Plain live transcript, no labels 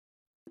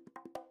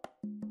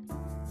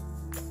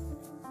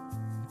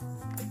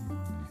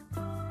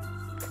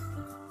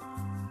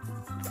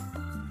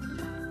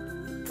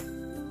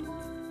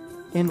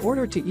In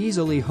order to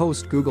easily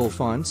host Google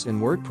Fonts in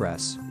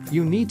WordPress,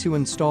 you need to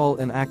install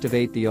and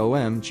activate the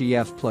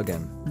OMGF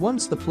plugin.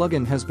 Once the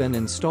plugin has been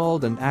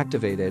installed and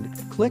activated,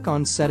 click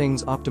on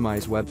Settings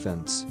Optimize Web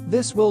Fonts.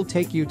 This will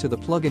take you to the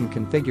plugin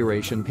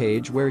configuration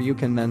page where you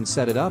can then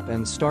set it up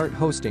and start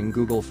hosting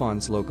Google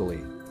Fonts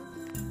locally.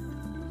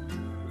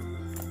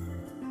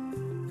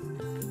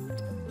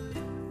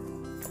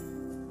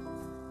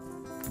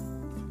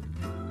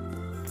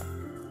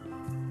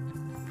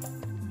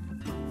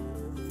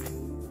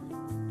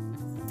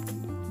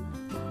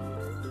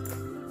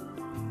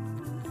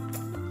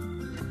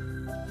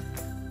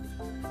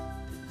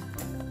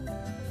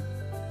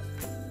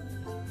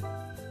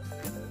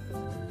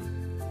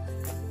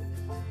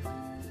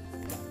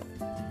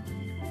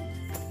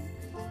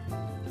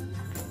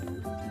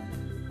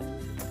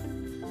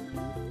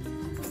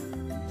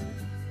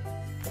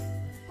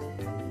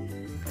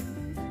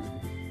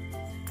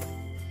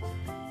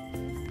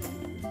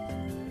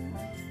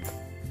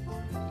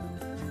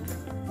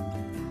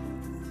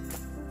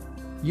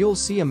 You'll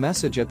see a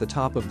message at the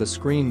top of the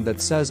screen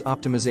that says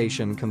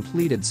optimization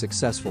completed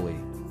successfully.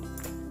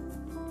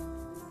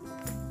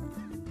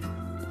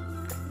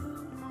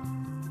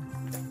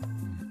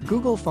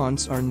 Google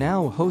Fonts are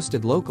now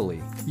hosted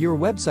locally, your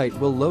website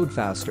will load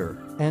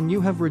faster, and you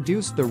have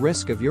reduced the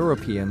risk of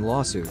European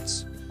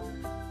lawsuits.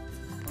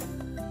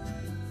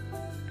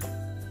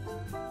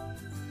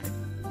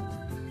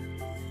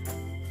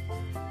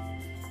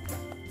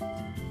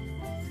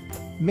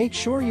 Make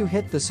sure you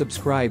hit the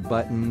subscribe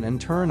button and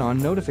turn on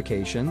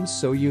notifications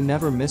so you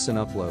never miss an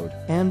upload.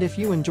 And if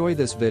you enjoy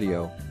this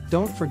video,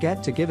 don't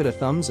forget to give it a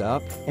thumbs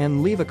up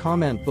and leave a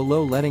comment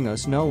below letting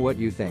us know what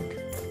you think.